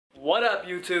What up,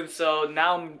 YouTube? So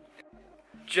now I'm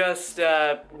just,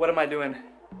 what am I doing?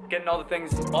 Getting all the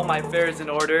things, all my affairs in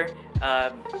order,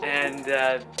 and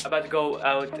about to go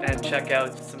out and check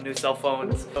out some new cell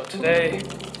phones. So today,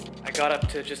 I got up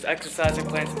to just exercising,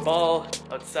 playing some ball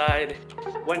outside,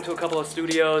 went to a couple of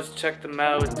studios, checked them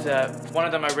out. One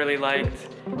of them I really liked,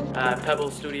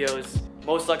 Pebble Studios.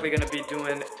 Most likely going to be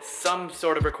doing some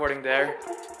sort of recording there.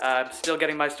 Still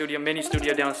getting my studio, mini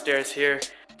studio downstairs here,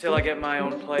 till I get my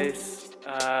own place.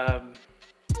 Gonna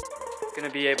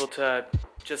be able to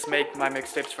just make my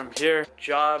mixtapes from here.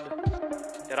 Job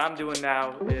that I'm doing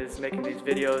now is making these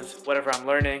videos, whatever I'm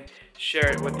learning, share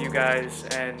it with you guys,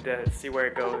 and see where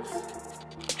it goes.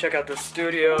 Check out the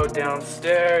studio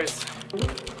downstairs.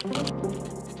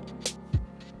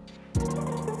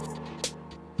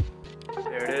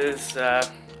 There it is.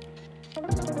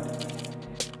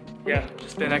 Yeah,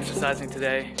 just been exercising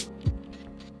today.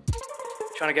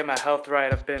 Trying to get my health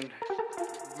right. I've been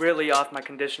really off my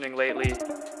conditioning lately,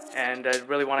 and I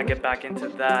really want to get back into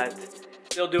that.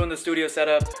 Still doing the studio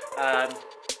setup,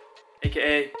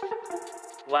 aka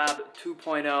Lab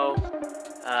 2.0.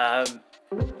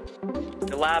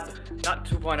 The lab, not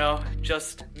 2.0,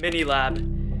 just mini lab,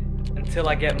 until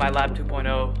I get my Lab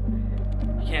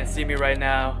 2.0. You can't see me right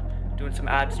now, doing some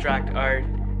abstract art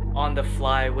on the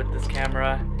fly with this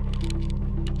camera.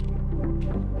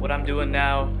 What I'm doing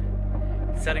now,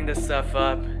 setting this stuff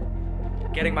up,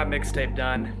 getting my mixtape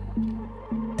done,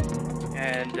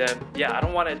 and yeah, I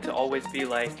don't want it to always be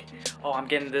like, oh, I'm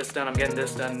getting this done, I'm getting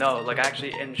this done. No, like I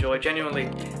actually enjoy, genuinely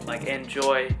like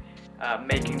enjoy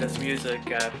making this music,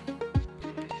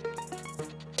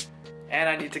 and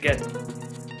I need to get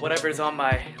whatever's on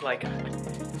my, like,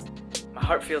 my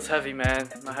heart feels heavy, man.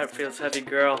 My heart feels heavy,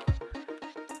 girl.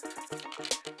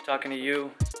 Talking to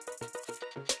you.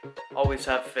 Always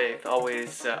have faith,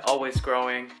 always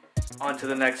growing. On to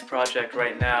the next project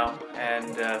right now,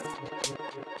 and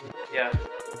yeah,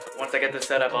 once I get this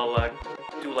set up, I'll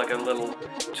do like a little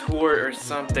tour or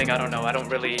something. I don't know. It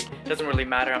doesn't really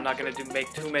matter. I'm not gonna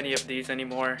make too many of these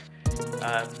anymore,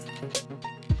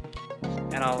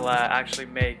 and I'll actually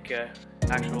make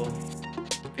actual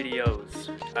videos.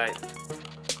 Alright.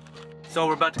 So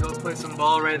we're about to go play some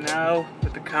ball right now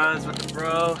with the cuz, with the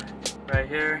bro, right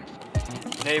here.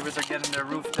 Neighbors are getting their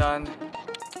roof done.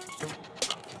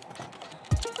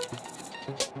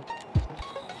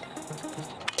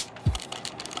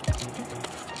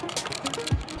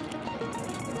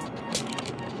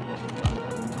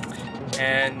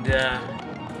 And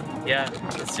yeah,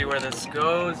 let's see where this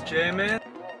goes, J-Man.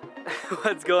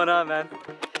 What's going on, man?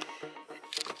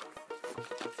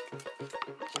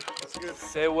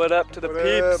 Say what up to the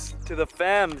peeps, to the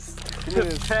fams, to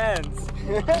the fans.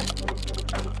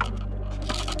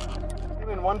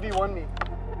 Even 1v1 me.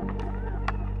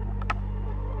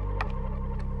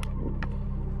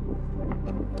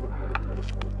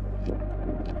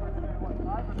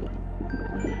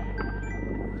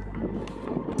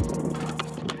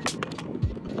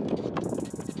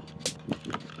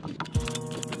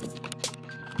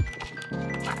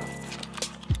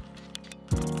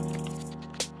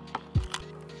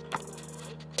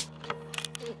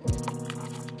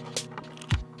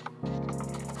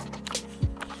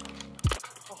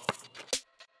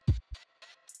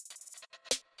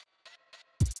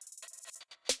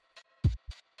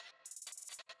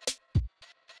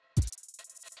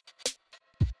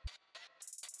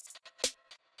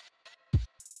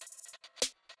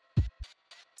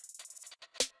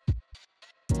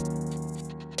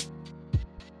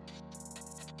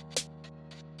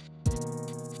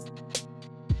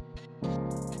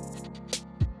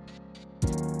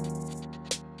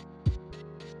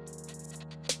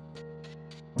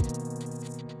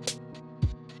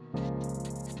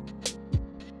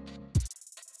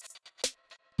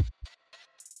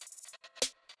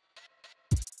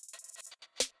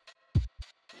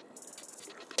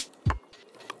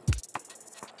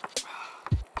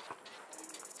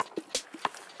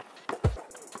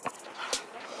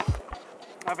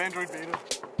 I have Android beta.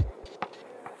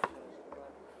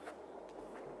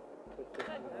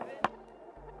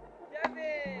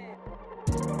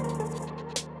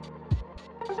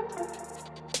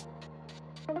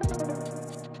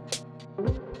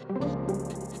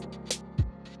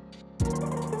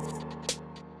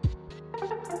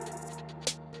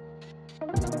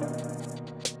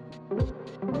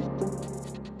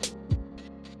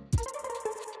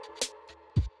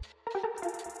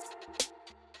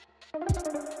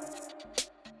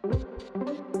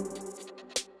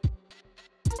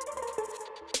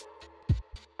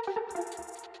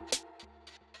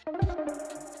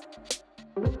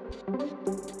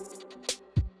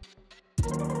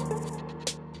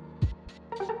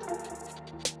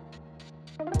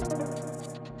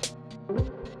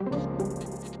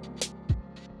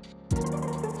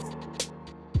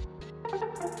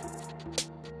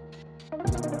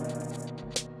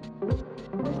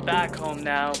 back home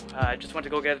now. I just went to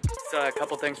go get a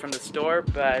couple things from the store,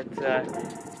 but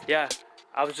yeah,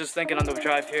 I was just thinking on the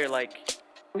drive here, like,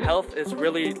 health is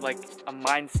really like a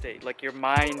mind state. Like your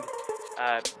mind,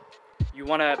 you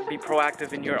want to be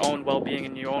proactive in your own well-being,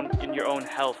 in your own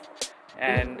health,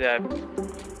 and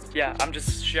yeah, I'm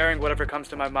just sharing whatever comes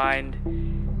to my mind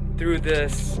through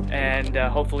this, and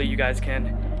hopefully you guys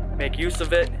can make use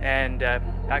of it and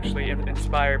actually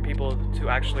inspire people to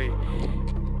actually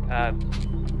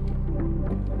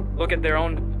look at their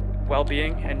own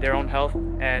well-being and their own health,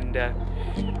 and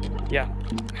yeah.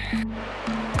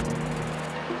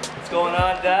 What's going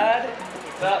on, Dad?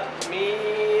 What's up?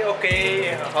 Me,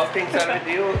 okay. How things are with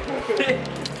you?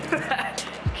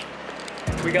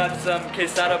 We got some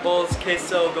quesada bowls,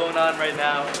 queso going on right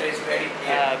now. It's very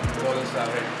clear.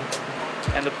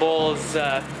 And the bowls,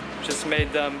 just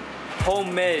made them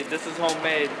homemade. This is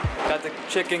homemade. Got the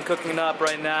chicken cooking up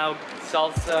right now.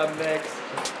 Salsa mix.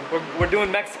 We're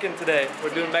doing Mexican today.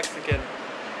 We're doing Mexican.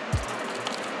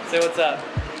 Say what's up.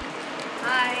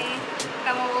 Hi.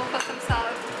 Come over for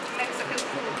some Mexican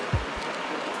food.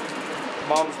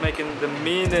 Mom's making the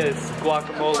meanest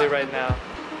guacamole right now.